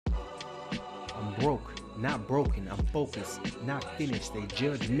I'm broke, not broken. I'm focused, not finished. They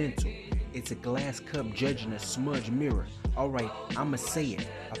judgmental. It's a glass cup judging a smudge mirror. Alright, I'ma say it.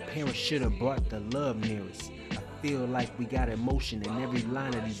 A parent should have brought the love nearest. I feel like we got emotion in every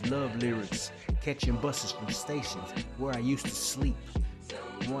line of these love lyrics. Catching buses from stations where I used to sleep.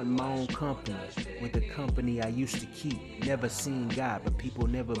 Wanting my own company with the company I used to keep. Never seen God, but people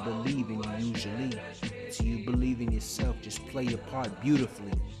never believe in you usually. Till you believe in yourself, just play your part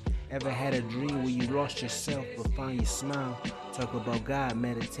beautifully. Ever had a dream where you lost yourself but find your smile? Talk about God,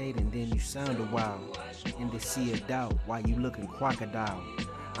 meditate, and then you sound a while. And to see a doubt, why you looking crocodile?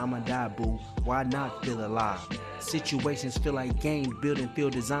 I'ma die, boo, why not feel alive? Situations feel like games, building feel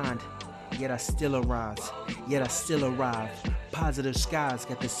designed. Yet I still arise, Positive skies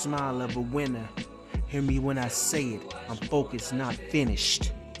got the smile of a winner. Hear me when I say it, I'm focused, not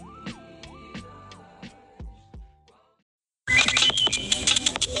finished.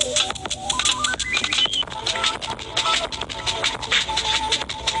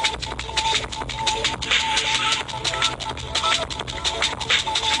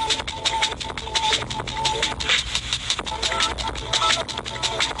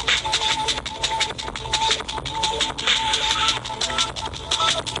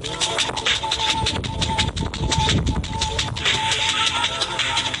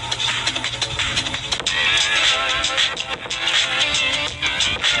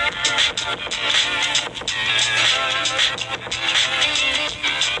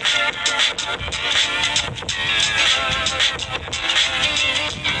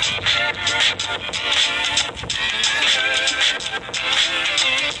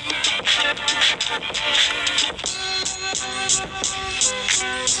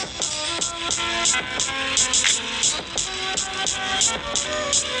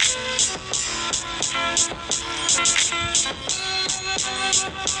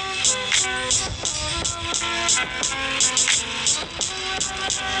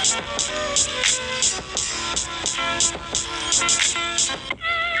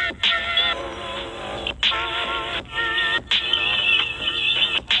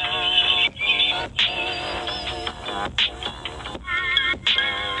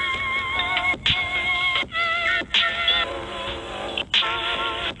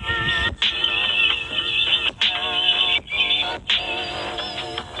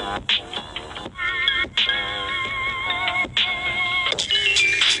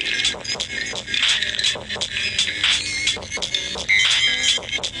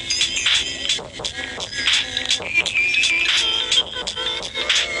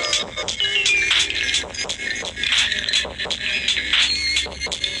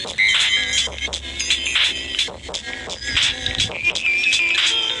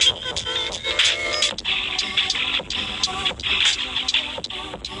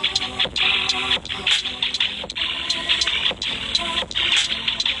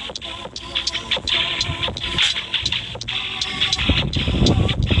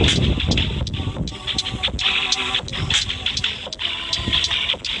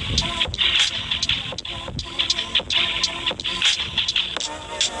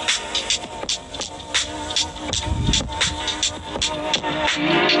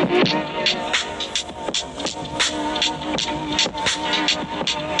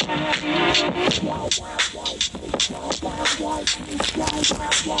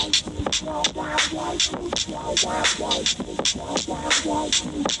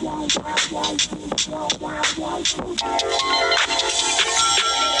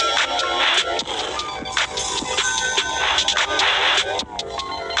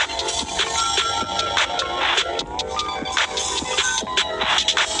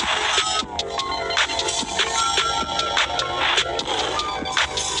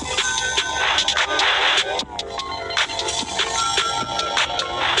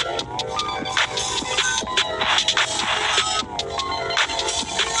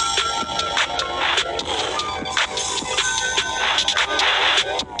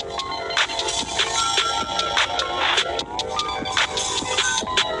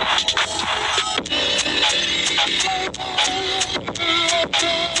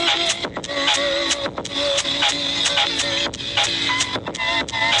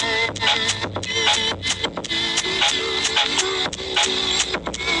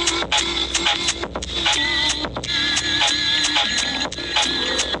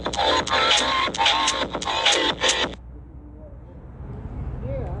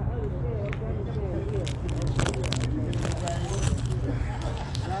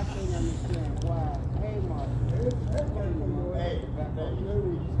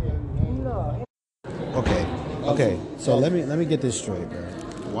 Okay, so let me get this straight, bro.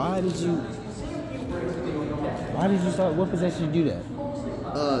 Why did you Why did you start? What possessed you to do that?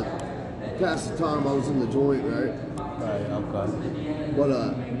 Past the time I was in the joint, right? Right. Okay. But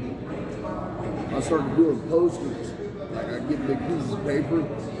I started doing posters. Like I get big pieces of paper,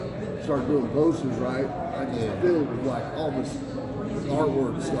 start doing posters, right? I just filled with like all this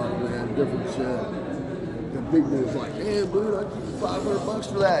artwork stuff, man, different shit. And people was like, "Damn, dude, I give you $500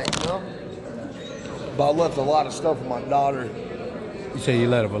 for that," you know. But I left a lot of stuff with my daughter. You say you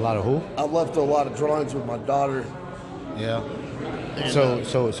let up a lot of who? I left a lot of drawings with my daughter. Yeah. And,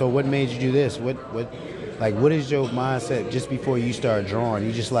 so what made you do this? What is your mindset just before you start drawing?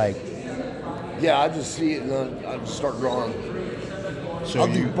 You just like, yeah, I just see it and I just start drawing. so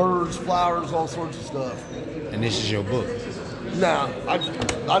I'll do birds, flowers, all sorts of stuff. And this is your book? Nah, I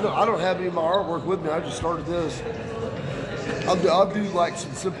don't have any of my artwork with me. I just started this. I'll do like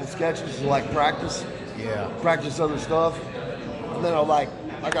some simple sketches to like practice. Yeah. Practice other stuff. And then I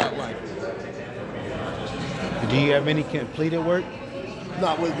got like. Do you have any completed work?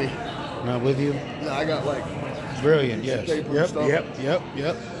 Not with me. Not with you? No, I got like. Brilliant. Yes. Paper and stuff.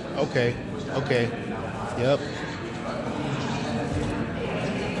 Yep. Okay. Yep.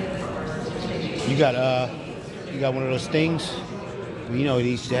 You got one of those things, you know, they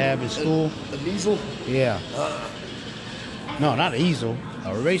used to have in school. An easel? Yeah. No, not an easel.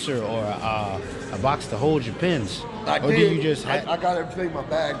 A eraser or a box to hold your pens. I or did. Do you just? I got everything in my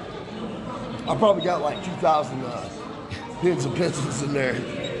bag. I probably got like 2,000 pens and pencils in there.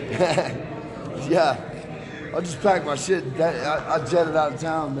 Yeah. I just packed my shit. I jetted out of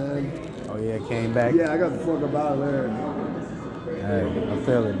town, man. Oh yeah, came back. Yeah, I got the fuck up out of there. Hey, I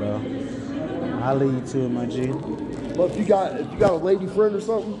feel it, bro. I'll lead you to it, my G. But if you got a lady friend or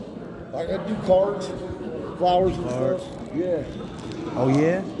something, like I do cards, flowers and stuff. Yeah. Oh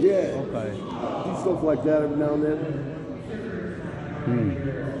yeah? Yeah. Okay. Do stuff like that every now and then.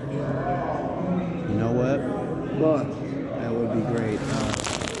 You know what? But That would be great.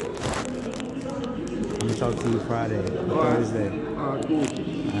 I'm gonna talk to you Friday, Thursday. All right, cool. All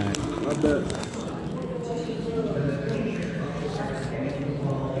right. I bet.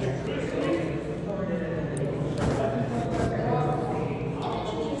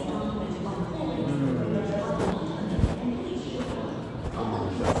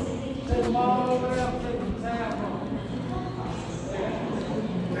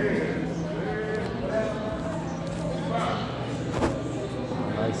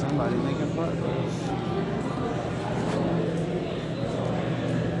 Like somebody making progress.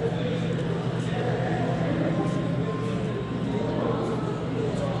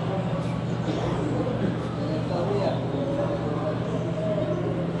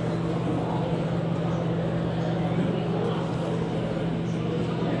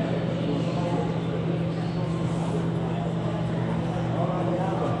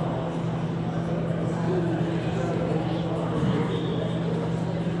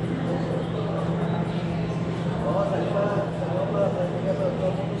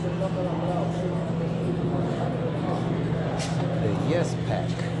 The Yes Pack.